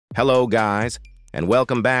Hello guys, and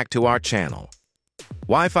welcome back to our channel.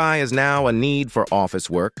 Wi-Fi is now a need for office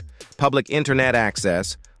work, public internet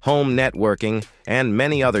access, home networking, and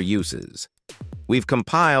many other uses. We've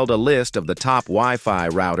compiled a list of the top Wi-Fi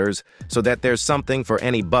routers so that there's something for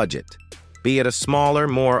any budget, be it a smaller,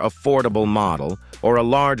 more affordable model or a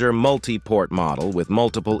larger multi-port model with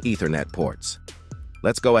multiple Ethernet ports.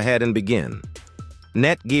 Let's go ahead and begin.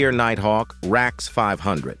 Netgear Nighthawk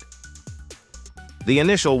RAXE500. The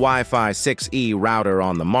initial Wi-Fi 6E router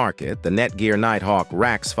on the market, the Netgear Nighthawk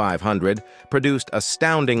RAXE500, produced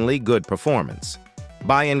astoundingly good performance.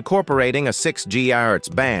 By incorporating a 6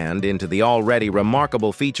 GHz band into the already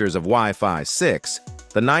remarkable features of Wi-Fi 6,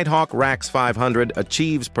 the Nighthawk RAXE500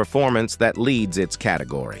 achieves performance that leads its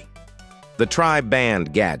category. The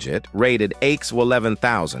tri-band gadget, rated ASUS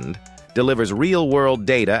 11000, delivers real-world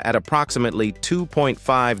data at approximately 2.5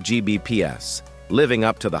 Gbps, living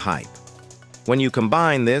up to the hype. When you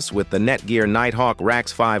combine this with the Netgear Nighthawk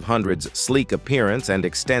RAXE500's sleek appearance and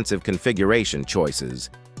extensive configuration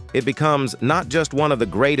choices, it becomes not just one of the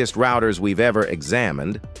greatest routers we've ever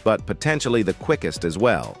examined, but potentially the quickest as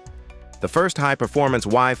well. The first high-performance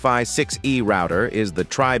Wi-Fi 6E router is the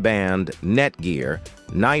tri-band Netgear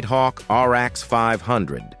Nighthawk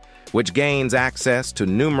RAXE500, which gains access to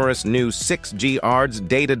numerous new 6 GHz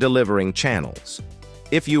data-delivering channels.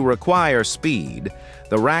 If you require speed,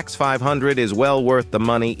 the RAXE500 is well worth the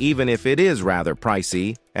money even if it is rather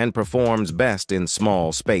pricey and performs best in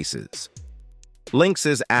small spaces.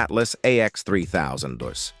 Linksys Atlas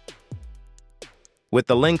AX3000. With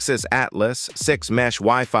the Linksys Atlas 6-mesh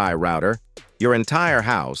Wi-Fi router, your entire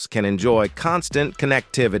house can enjoy constant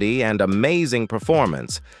connectivity and amazing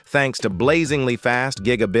performance thanks to blazingly fast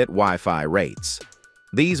gigabit Wi-Fi rates.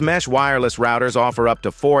 These mesh wireless routers offer up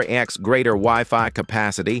to 4x greater Wi-Fi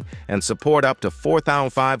capacity and support up to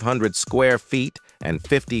 4,500 square feet and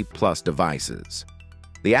 50+ devices.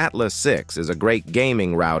 The Atlas 6 is a great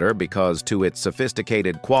gaming router because to its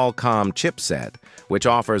sophisticated Qualcomm chipset, which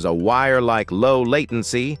offers a wire-like low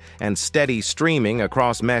latency and steady streaming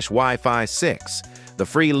across mesh Wi-Fi 6, the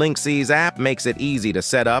free Linksys app makes it easy to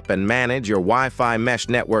set up and manage your Wi-Fi mesh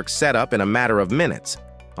network setup in a matter of minutes.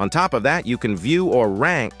 On top of that, you can view or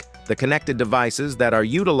rank the connected devices that are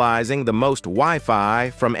utilizing the most Wi-Fi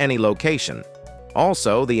from any location.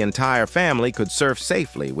 Also, the entire family could surf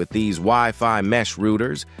safely with these Wi-Fi mesh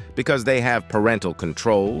routers because they have parental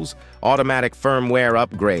controls, automatic firmware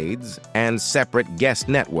upgrades, and separate guest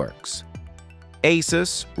networks.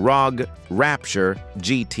 ASUS ROG Rapture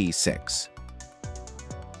GT6.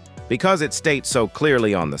 Because it states so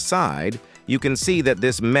clearly on the side, you can see that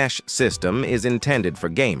this mesh system is intended for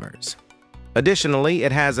gamers. Additionally,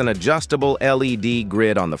 it has an adjustable LED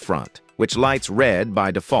grid on the front, which lights red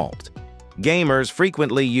by default. Gamers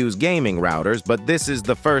frequently use gaming routers, but this is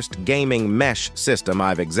the first gaming mesh system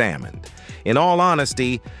I've examined. In all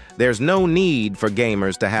honesty, there's no need for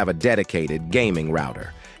gamers to have a dedicated gaming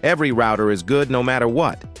router. Every router is good no matter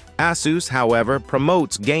what. ASUS, however,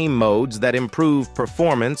 promotes game modes that improve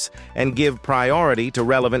performance and give priority to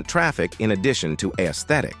relevant traffic in addition to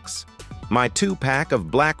aesthetics. My 2-pack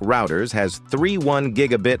of black routers has 3 1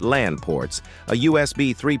 gigabit LAN ports, a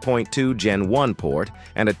USB 3.2 Gen 1 port,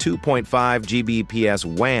 and a 2.5 Gbps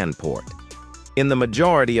WAN port. In the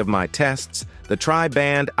majority of my tests, the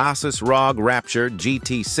tri-band ASUS ROG Rapture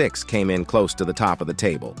GT6 came in close to the top of the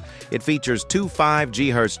table. It features 2 5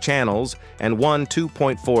 GHz channels and 1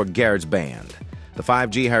 2.4 GHz band. The 5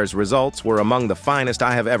 GHz results were among the finest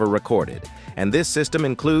I have ever recorded, and this system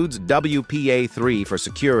includes WPA3 for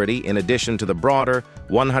security in addition to the broader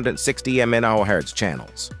 160 MHz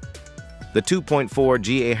channels. The 2.4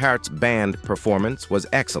 GHz band performance was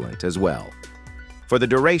excellent as well. For the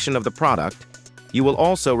duration of the product, you will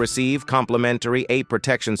also receive complimentary A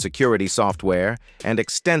protection security software and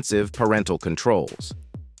extensive parental controls.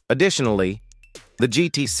 Additionally, the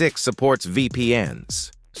GT6 supports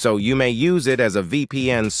VPNs, so you may use it as a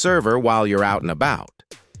VPN server while you're out and about.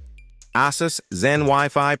 ASUS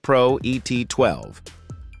ZenWiFi Pro ET12.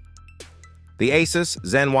 The ASUS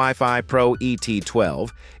ZenWiFi Pro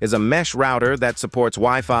ET12 is a mesh router that supports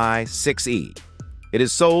Wi-Fi 6E. It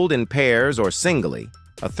is sold in pairs or singly.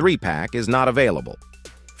 A 3-pack is not available.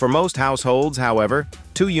 For most households, however,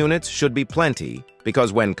 2 units should be plenty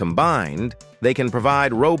because when combined, they can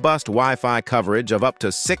provide robust Wi-Fi coverage of up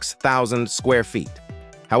to 6,000 square feet.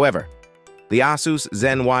 However, the ASUS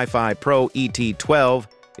ZenWiFi Pro ET12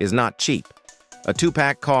 is not cheap. A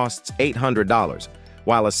 2-pack costs $800,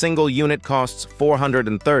 while a single unit costs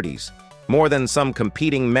 $430, more than some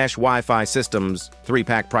competing mesh Wi-Fi systems'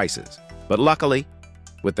 3-pack prices. But luckily,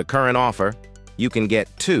 with the current offer, you can get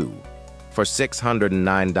 2 for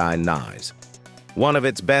 $699. One of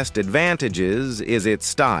its best advantages is its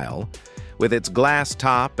style. With its glass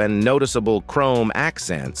top and noticeable chrome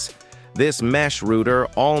accents, this mesh router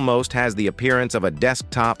almost has the appearance of a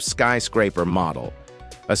desktop skyscraper model.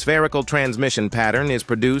 A spherical transmission pattern is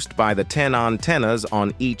produced by the 10 antennas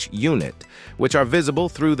on each unit, which are visible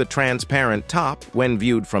through the transparent top when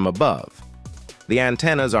viewed from above. The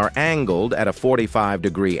antennas are angled at a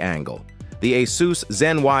 45-degree angle. The ASUS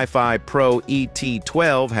ZenWiFi Pro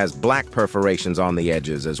ET12 has black perforations on the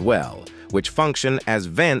edges as well, which function as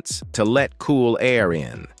vents to let cool air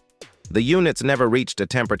in. The units never reached a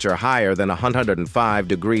temperature higher than 105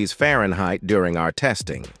 degrees Fahrenheit during our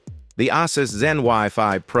testing. The ASUS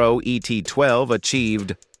ZenWiFi Pro ET12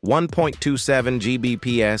 achieved 1.27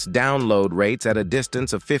 Gbps download rates at a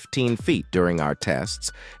distance of 15 feet during our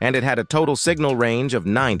tests, and it had a total signal range of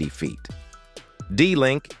 90 feet.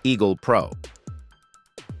 D-Link Eagle Pro.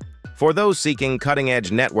 For those seeking cutting-edge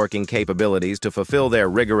networking capabilities to fulfill their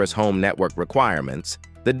rigorous home network requirements,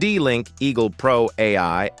 the D-Link Eagle Pro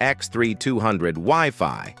AI X3200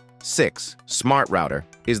 Wi-Fi 6 smart router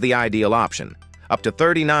is the ideal option. Up to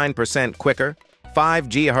 39% quicker, 5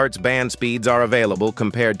 GHz band speeds are available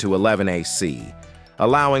compared to 11 AC,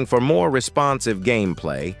 allowing for more responsive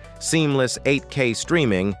gameplay, seamless 8K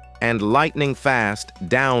streaming, and lightning-fast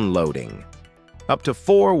downloading. Up to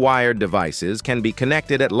 4 wired devices can be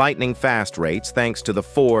connected at lightning-fast rates thanks to the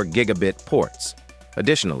 4 gigabit ports.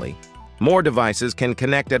 Additionally, more devices can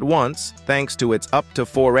connect at once thanks to its up to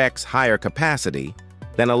 4x higher capacity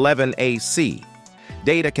than 11 AC.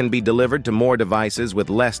 Data can be delivered to more devices with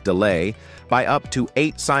less delay by up to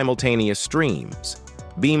 8 simultaneous streams.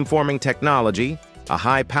 Beamforming technology, a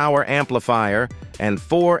high-power amplifier, and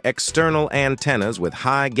 4 external antennas with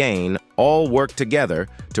high gain all work together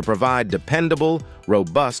to provide dependable,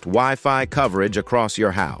 robust Wi-Fi coverage across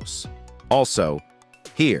your house. Also,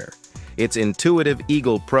 here, its intuitive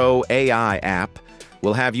Eagle Pro AI app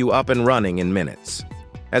will have you up and running in minutes.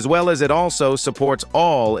 As well as it also supports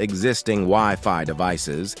all existing Wi-Fi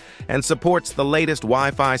devices and supports the latest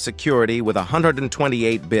Wi-Fi security with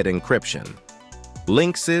 128-bit encryption.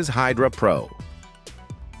 Linksys Hydra Pro.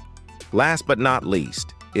 Last but not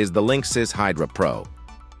least is the Linksys Hydra Pro.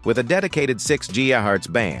 With a dedicated 6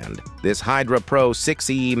 GHz band, this Hydra Pro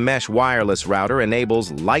 6E mesh wireless router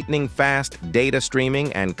enables lightning-fast data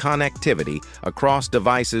streaming and connectivity across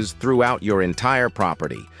devices throughout your entire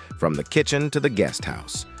property, from the kitchen to the guest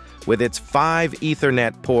house. With its 5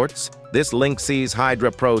 Ethernet ports, this Linksys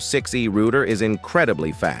Hydra Pro 6E router is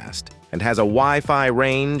incredibly fast and has a Wi-Fi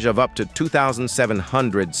range of up to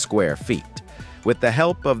 2,700 square feet. With the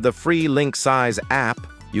help of the free Linksys app,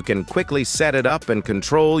 you can quickly set it up and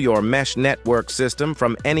control your mesh network system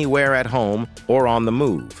from anywhere at home or on the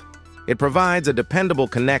move. It provides a dependable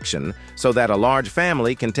connection so that a large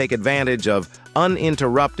family can take advantage of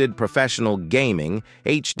uninterrupted professional gaming,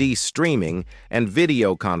 HD streaming, and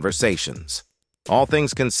video conversations. All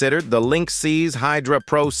things considered, the Linksys Hydra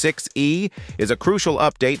Pro 6E is a crucial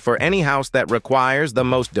update for any house that requires the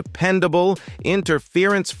most dependable,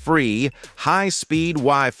 interference-free, high-speed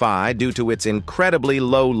Wi-Fi due to its incredibly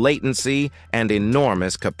low latency and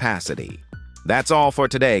enormous capacity. That's all for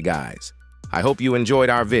today, guys. I hope you enjoyed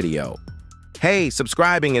our video. Hey,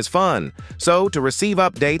 subscribing is fun, so to receive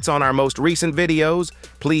updates on our most recent videos,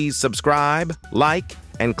 please subscribe, like,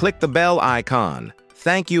 and click the bell icon.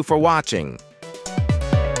 Thank you for watching.